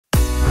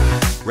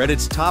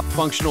Reddit's top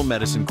functional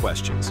medicine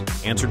questions,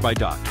 answered by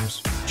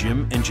doctors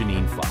Jim and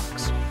Janine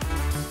Fox.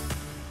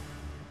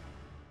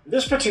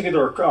 This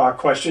particular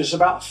question is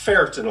about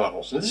ferritin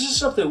levels. And this is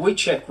something we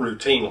check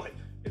routinely.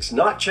 It's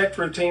not checked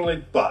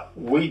routinely, but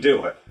we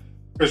do it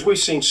because we've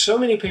seen so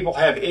many people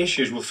have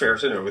issues with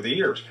ferritin over the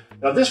years.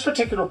 Now, this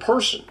particular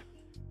person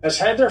has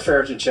had their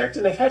ferritin checked,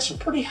 and they've had some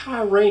pretty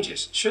high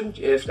ranges.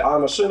 If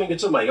I'm assuming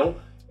it's a male,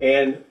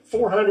 and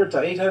 400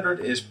 to 800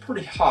 is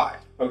pretty high,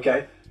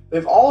 okay?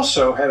 They've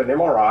also had an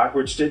MRI,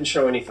 which didn't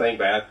show anything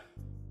bad.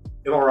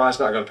 MRI is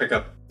not going to pick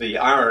up the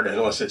iron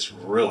unless it's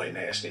really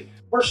nasty.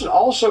 The person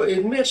also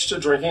admits to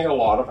drinking a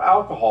lot of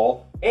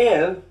alcohol,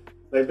 and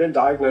they've been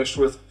diagnosed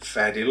with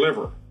fatty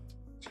liver.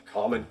 It's a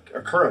common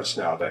occurrence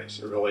nowadays.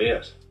 It really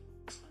is.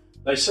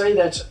 They say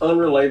that's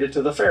unrelated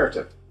to the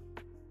ferritin.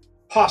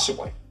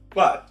 Possibly.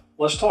 But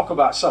let's talk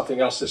about something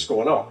else that's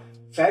going on.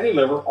 Fatty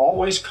liver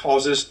always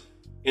causes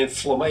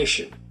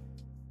inflammation.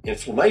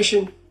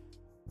 Inflammation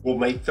will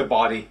make the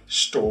body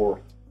store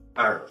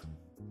iron,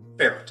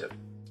 ferritin.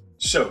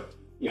 So,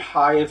 you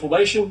high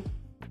inflammation,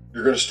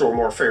 you're going to store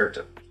more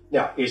ferritin.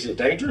 Now, is it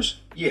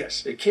dangerous?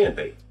 Yes, it can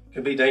be. It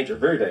can be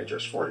very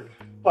dangerous for you.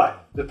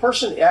 But the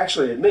person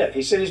actually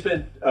he said he's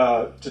been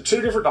to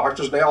 2 different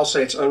doctors, and they all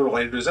say it's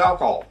unrelated to his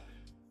alcohol.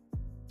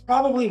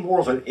 Probably more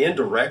of an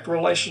indirect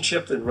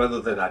relationship rather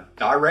than a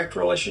direct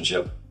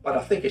relationship, but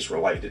I think it's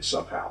related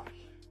somehow.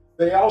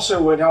 They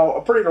also went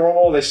out pretty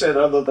normal. They said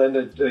other than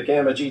the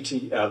gamma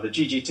GT, the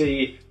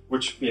GGT,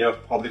 which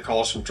probably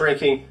caused some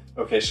drinking.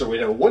 Okay, so we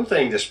know one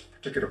thing this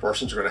particular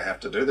person's going to have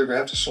to do. They're going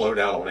to have to slow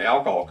down on the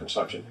alcohol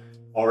consumption.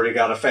 Already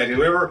got a fatty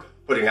liver,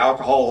 putting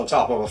alcohol on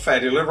top of a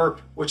fatty liver,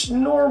 which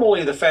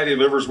normally the fatty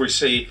livers we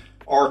see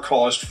are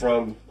caused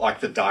from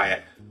like the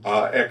diet,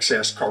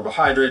 excess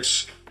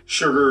carbohydrates,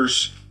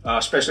 sugars,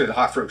 especially the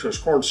high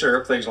fructose corn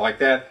syrup, things like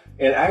that.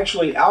 And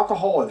actually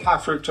alcohol and high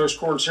fructose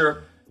corn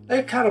syrup,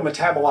 they kind of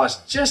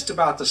metabolize just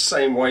about the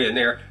same way in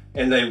there,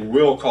 and they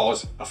will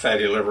cause a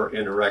fatty liver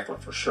indirectly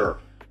for sure.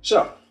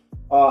 So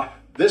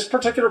this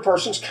particular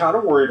person's kind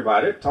of worried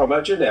about it, talking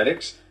about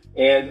genetics,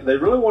 and they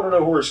really want to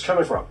know where it's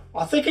coming from.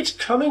 I think it's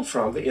coming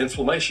from the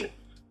inflammation.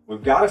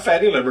 We've got a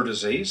fatty liver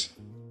disease,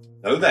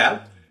 know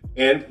that,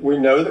 and we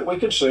know that we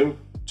consume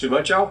too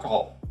much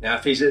alcohol. Now,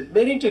 if he's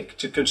admitting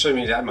to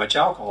consuming that much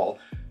alcohol,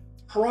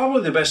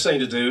 probably the best thing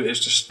to do is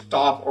to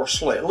stop or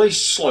at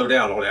least slow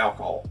down on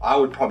alcohol. I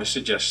would probably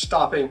suggest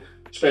stopping,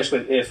 especially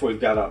if we've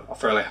got a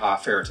fairly high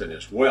ferritin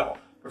as well,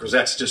 because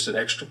that's just an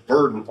extra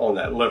burden on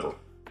that liver,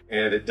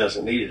 and it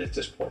doesn't need it at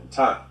this point in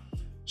time.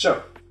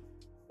 So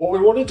what we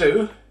want to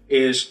do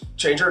is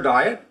change our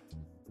diet,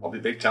 probably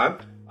big time.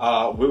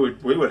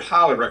 We would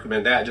highly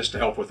recommend that just to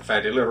help with the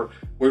fatty liver.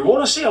 We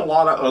want to see a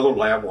lot of other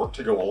lab work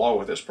to go along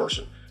with this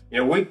person.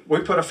 We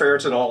put a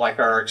ferritin on like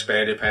our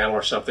expanded panel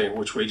or something,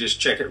 which we just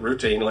check it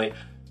routinely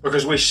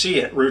because we see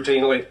it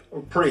routinely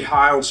pretty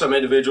high on some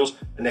individuals,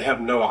 and they have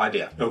no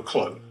idea, no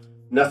clue.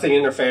 Nothing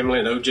in their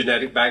family, no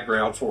genetic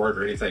background for it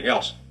or anything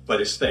else,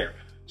 but it's there.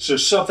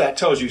 So that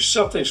tells you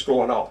something's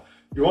going on.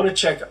 You want to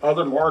check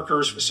other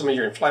markers, some of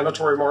your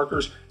inflammatory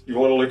markers. You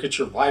want to look at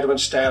your vitamin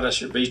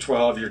status, your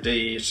B12, your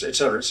D, et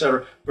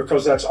cetera,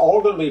 because that's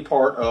all going to be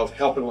part of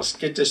helping us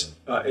get this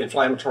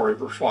inflammatory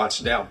response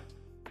down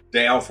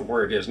from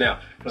where it is now.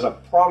 Because I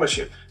promise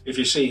you, if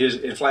you see his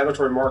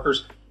inflammatory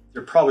markers,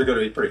 they're probably going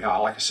to be pretty high,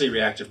 like a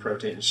C-reactive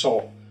protein and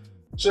so on.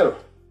 So,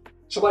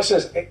 somebody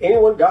says,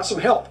 anyone got some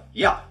help?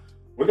 Yeah,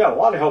 we got a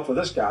lot of help with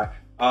this guy.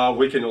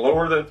 We can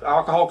lower the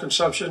alcohol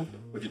consumption,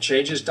 we can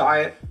change his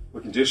diet,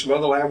 we can do some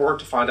other lab work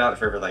to find out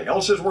if everything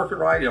else is working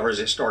right, or is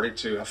it starting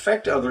to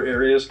affect other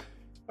areas.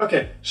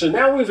 Okay, so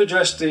now we've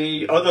addressed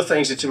the other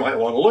things that you might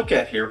want to look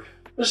at here.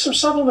 There's some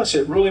supplements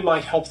that really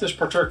might help this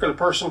particular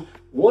person,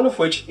 one of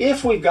which,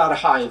 if we've got a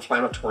high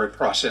inflammatory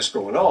process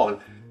going on,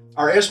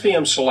 our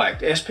SPM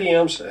Select.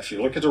 SPMs, if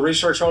you look at the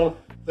research on them,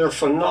 they're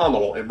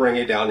phenomenal at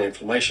bringing down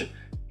inflammation.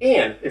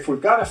 And if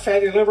we've got a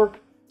fatty liver,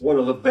 one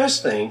of the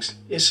best things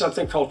is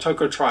something called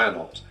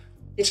Tocotrienols.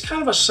 It's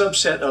kind of a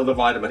subset of the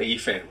vitamin E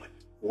family.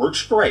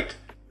 Works great. It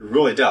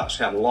really does.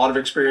 Had a lot of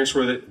experience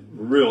with it.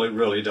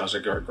 Really does a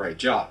great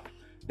job.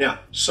 Now,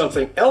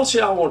 something else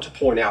that I want to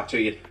point out to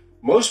you,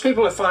 most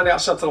people that find out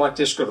something like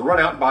this are going to run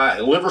out and buy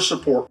a liver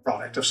support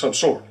product of some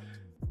sort.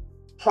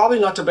 Probably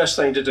not the best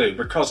thing to do,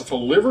 because if a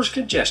liver's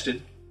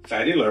congested,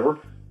 fatty liver,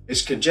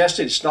 it's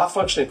congested, it's not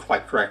functioning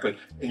quite correctly,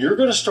 and you're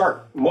going to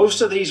start,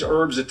 most of these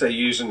herbs that they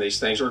use in these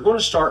things are going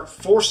to start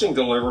forcing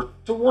the liver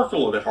to work a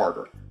little bit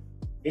harder.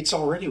 It's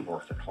already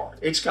working hard.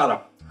 It's got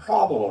a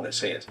problem on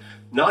its hands.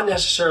 Not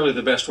necessarily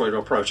the best way to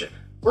approach it.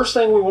 First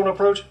thing we want to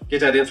approach,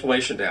 get that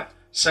inflammation down.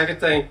 Second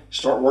thing,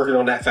 start working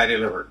on that fatty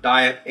liver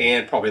diet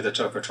and probably the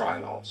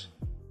Tocotrienols.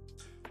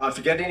 If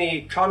you got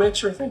any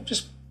comments or anything,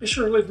 just be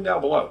sure to leave them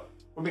down below.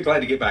 We'll be glad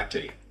to get back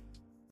to you.